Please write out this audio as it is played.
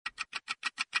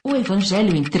O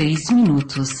Evangelho em 3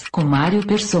 minutos, com Mário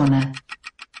Persona.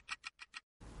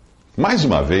 Mais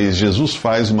uma vez, Jesus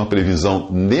faz uma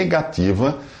previsão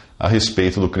negativa a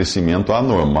respeito do crescimento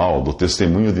anormal do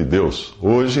testemunho de Deus,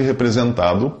 hoje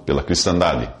representado pela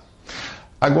cristandade.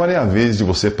 Agora é a vez de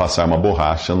você passar uma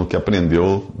borracha no que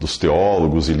aprendeu dos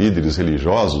teólogos e líderes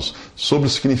religiosos sobre o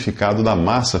significado da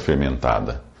massa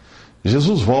fermentada.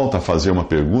 Jesus volta a fazer uma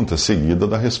pergunta seguida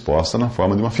da resposta na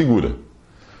forma de uma figura.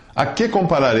 A que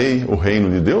compararei o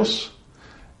reino de Deus?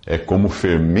 É como o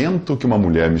fermento que uma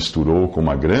mulher misturou com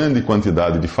uma grande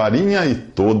quantidade de farinha e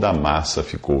toda a massa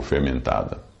ficou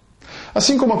fermentada.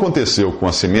 Assim como aconteceu com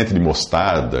a semente de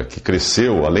mostarda, que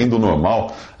cresceu além do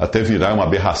normal até virar uma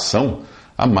aberração,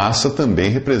 a massa também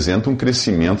representa um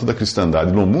crescimento da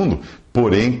cristandade no mundo,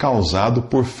 porém causado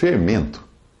por fermento.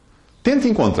 Tente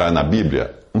encontrar na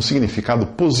Bíblia um significado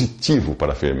positivo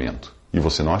para fermento, e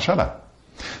você não achará.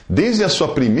 Desde a sua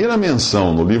primeira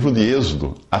menção no livro de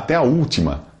Êxodo até a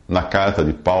última, na carta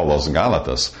de Paulo aos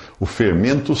Gálatas, o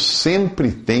fermento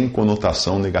sempre tem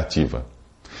conotação negativa.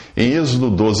 Em Êxodo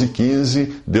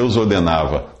 12:15, Deus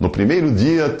ordenava: no primeiro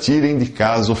dia tirem de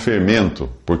casa o fermento,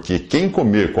 porque quem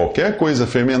comer qualquer coisa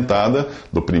fermentada,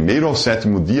 do primeiro ao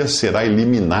 7º dia será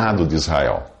eliminado de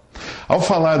Israel. Ao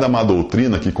falar da má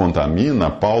doutrina que contamina,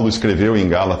 Paulo escreveu em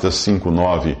Gálatas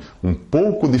 5:9, um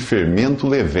pouco de fermento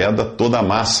leveda toda a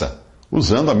massa,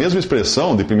 usando a mesma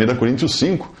expressão de 1 Coríntios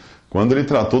 5, quando ele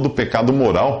tratou do pecado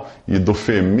moral e do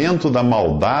fermento da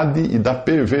maldade e da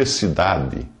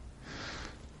perversidade.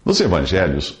 Nos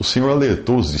evangelhos, o Senhor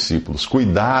alertou os discípulos: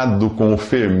 cuidado com o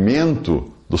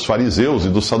fermento dos fariseus e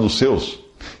dos saduceus.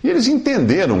 E eles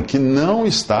entenderam que não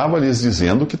estava lhes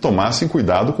dizendo que tomassem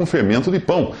cuidado com o fermento de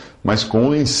pão, mas com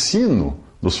o ensino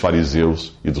dos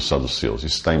fariseus e dos saduceus.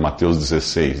 Isso está em Mateus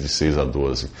 16, de 6 a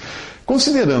 12.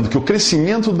 Considerando que o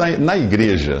crescimento na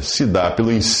igreja se dá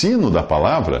pelo ensino da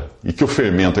palavra e que o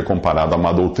fermento é comparado à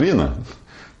má doutrina,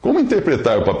 como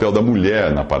interpretar o papel da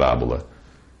mulher na parábola?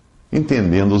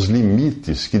 Entendendo os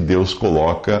limites que Deus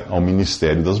coloca ao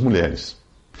ministério das mulheres.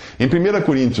 Em 1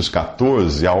 Coríntios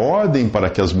 14, a ordem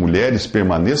para que as mulheres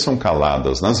permaneçam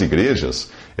caladas nas igrejas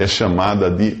é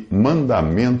chamada de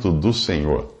mandamento do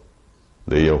Senhor.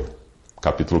 Leia o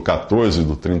capítulo 14,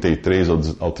 do 33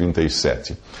 ao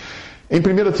 37. Em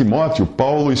 1 Timóteo,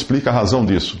 Paulo explica a razão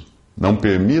disso. Não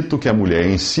permito que a mulher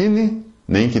ensine,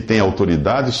 nem que tenha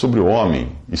autoridade sobre o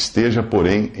homem, esteja,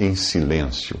 porém, em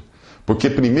silêncio. Porque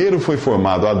primeiro foi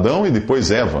formado Adão e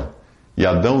depois Eva, e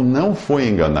Adão não foi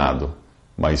enganado,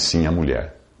 mas sim a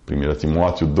mulher. 1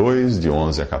 Timóteo 2, de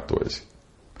 11 a 14.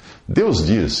 Deus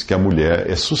diz que a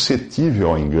mulher é suscetível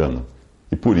ao engano,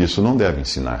 e por isso não deve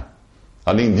ensinar.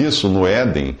 Além disso, no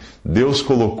Éden, Deus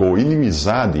colocou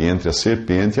inimizade entre a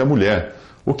serpente e a mulher,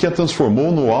 o que a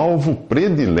transformou no alvo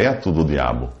predileto do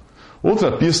diabo.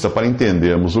 Outra pista para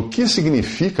entendermos o que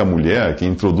significa a mulher que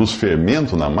introduz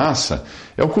fermento na massa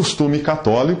é o costume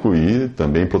católico e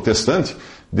também protestante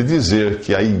de dizer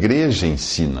que a igreja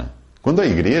ensina, quando a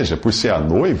igreja, por ser a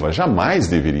noiva, jamais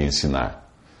deveria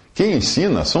ensinar. Quem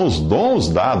ensina são os dons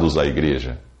dados à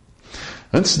igreja.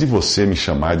 Antes de você me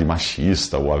chamar de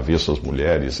machista ou avesso às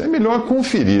mulheres, é melhor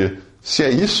conferir se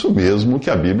é isso mesmo que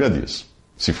a Bíblia diz.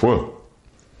 Se for,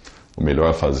 o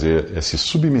melhor a fazer é se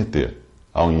submeter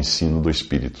ao ensino do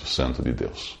Espírito Santo de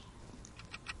Deus.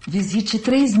 Visite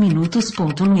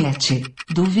 3minutos.net.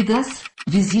 Dúvidas?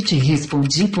 Visite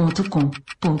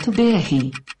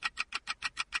respondi.com.br.